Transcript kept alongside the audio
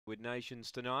Liquid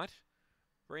Nations tonight.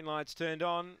 Green lights turned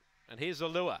on, and here's the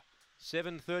lure.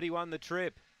 7:31 the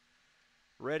trip.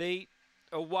 Ready,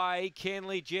 away,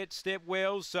 Canley Jet step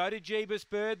well. So did Jeebus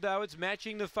Bird, though. It's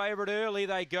matching the favourite early.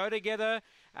 They go together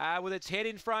with its head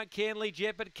in front. Canley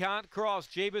Jet, but can't cross.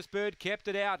 Jeebus Bird kept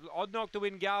it out. Odd Knock to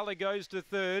Win Gala goes to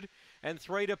third, and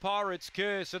 3 to Pirate's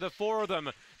Curse. So the 4 of them,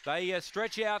 they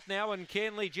stretch out now, and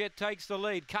Canley Jet takes the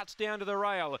lead. Cuts down to the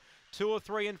rail. 2 or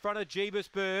 3 in front of Jeebus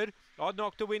Bird. Odd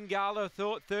Knock to Win Gala,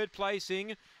 third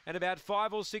placing. And about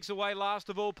 5 or 6 away, last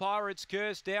of all, Pirate's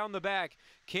Curse down the back.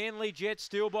 Canley Jet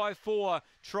still by 4.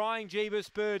 Trying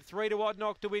Jeebus Bird. 3 to Odd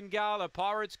Knock to Win Gala.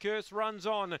 Pirate's Curse runs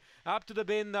on. Up to the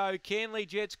bend, though. Canley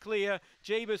Jet's clear.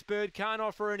 Jeebus Bird can't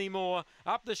offer any more.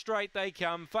 Up the straight they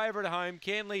come. Favourite home.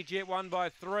 Canley Jet won by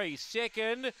 3.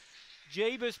 Second,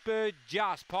 Jeebus Bird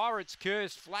just. Pirate's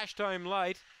Curse flashed home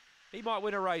late. He might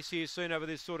win a race here soon over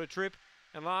this sort of trip.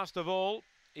 And last of all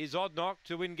is Odd Knock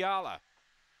to Win Gala.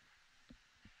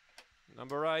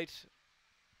 Number 8,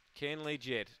 Canley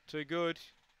Jet. Too good.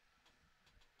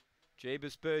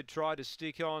 Jeebus Bird tried to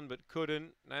stick on but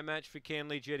couldn't. No match for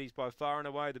Canley Jet. He's by far and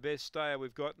away the best stayer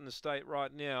we've got in the state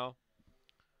right now.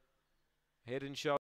 Head and shoulders.